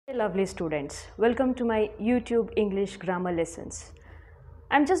Hey lovely students, welcome to my YouTube English grammar lessons.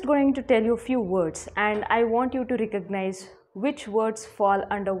 I'm just going to tell you a few words and I want you to recognize which words fall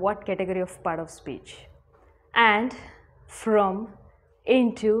under what category of part of speech. And, from,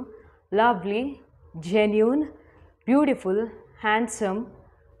 into, lovely, genuine, beautiful, handsome,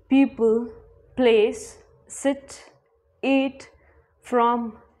 people, place, sit, eat,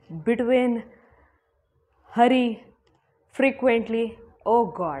 from, between, hurry, frequently. Oh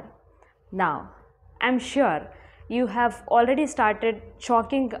God. Now, I'm sure you have already started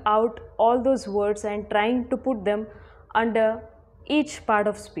chalking out all those words and trying to put them under each part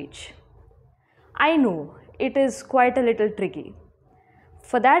of speech. I know it is quite a little tricky.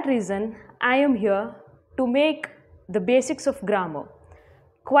 For that reason, I am here to make the basics of grammar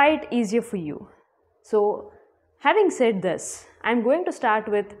quite easier for you. So, having said this, I'm going to start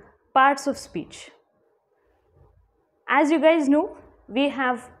with parts of speech. As you guys know, we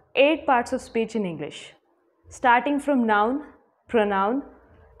have 8 parts of speech in English, starting from noun, pronoun,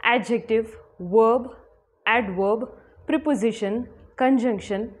 adjective, verb, adverb, preposition,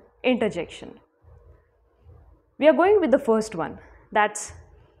 conjunction, interjection. We are going with the first one, that's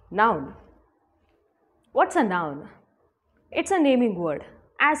noun. What's a noun? It's a naming word,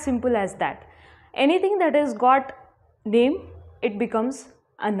 as simple as that. Anything that has got name, it becomes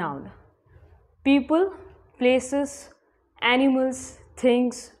a noun. People, places, animals,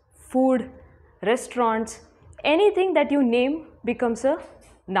 things, food, restaurants, anything that you name becomes a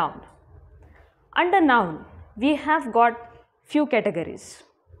noun. Under noun, we have got few categories.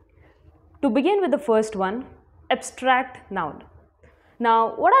 To begin with the first one, abstract noun.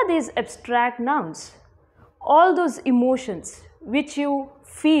 Now, what are these abstract nouns? All those emotions which you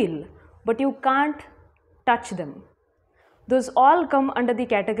feel but you can't touch them. Those all come under the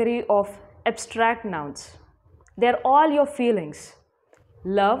category of abstract nouns. They're all your feelings.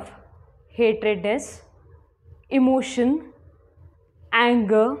 Love, hatredness, emotion,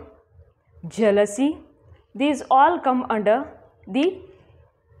 anger, jealousy. These all come under the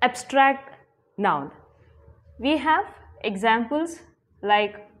abstract noun. We have examples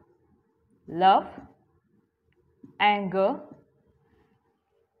like love, anger.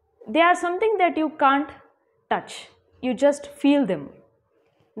 They are something that you can't touch. You just feel them.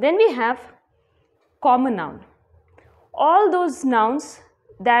 Then we have common noun. All those nouns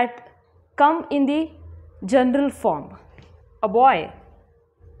that come in the general form. A boy,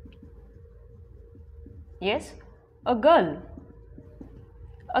 yes, a girl,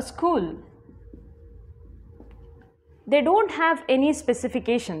 a school. They don't have any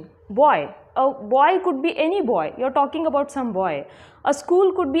specification. Boy, a boy could be any boy. You're talking about some boy. A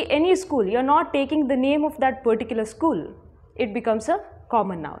school could be any school. You're not taking the name of that particular school. It becomes a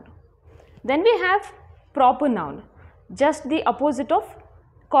common noun. Then we have proper noun. Just the opposite of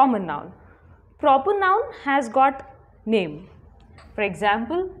common noun. Proper noun has got name. For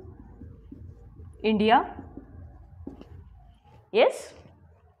example, India. Yes.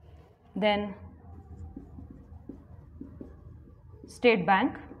 Then State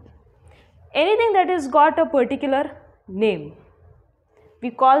Bank. Anything that has got a particular name,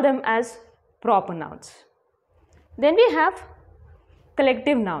 we call them as proper nouns. Then we have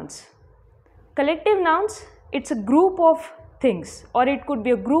collective nouns. Collective nouns, it's a group of things, or it could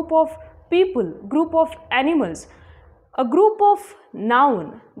be a group of people, group of animals. A group of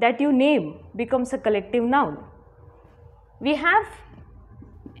noun that you name becomes a collective noun. We have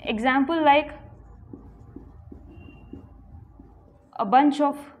example like a bunch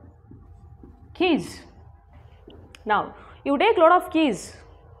of keys. Now, you take a lot of keys,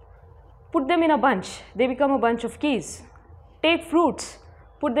 put them in a bunch, they become a bunch of keys. Take fruits,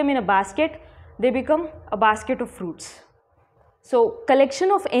 put them in a basket, they become a basket of fruits. So,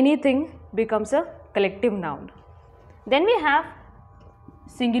 collection of anything becomes a collective noun. Then we have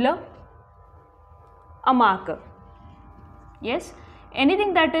singular, a marker. Yes,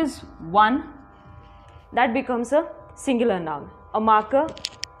 anything that is one, that becomes a singular noun. A marker,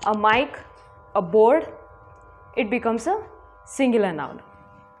 a mic, a board, it becomes a singular noun.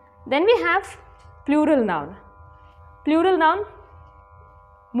 Then we have plural noun. Plural noun,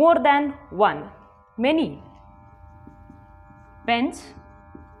 more than one, many. Pens,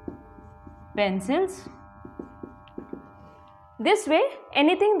 pencils. This way,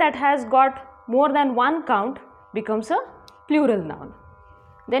 anything that has got more than one count becomes a plural noun.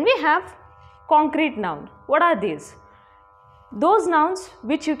 Then we have concrete noun. What are these? Those nouns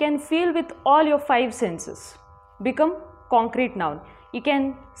which you can feel with all your 5 senses become concrete noun. You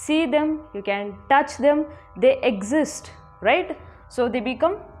can see them, you can touch them, they exist, right? So they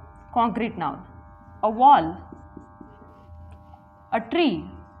become concrete noun. A wall, a tree,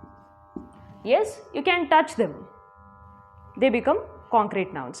 Yes, you can touch them. They become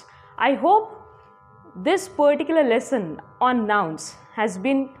concrete nouns. I hope this particular lesson on nouns has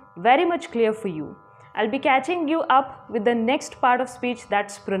been very much clear for you. I'll be catching you up with the next part of speech,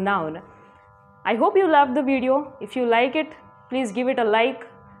 that's pronoun. I hope you loved the video. If you like it, please give it a like,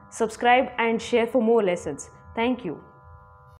 subscribe and share for more lessons. Thank you.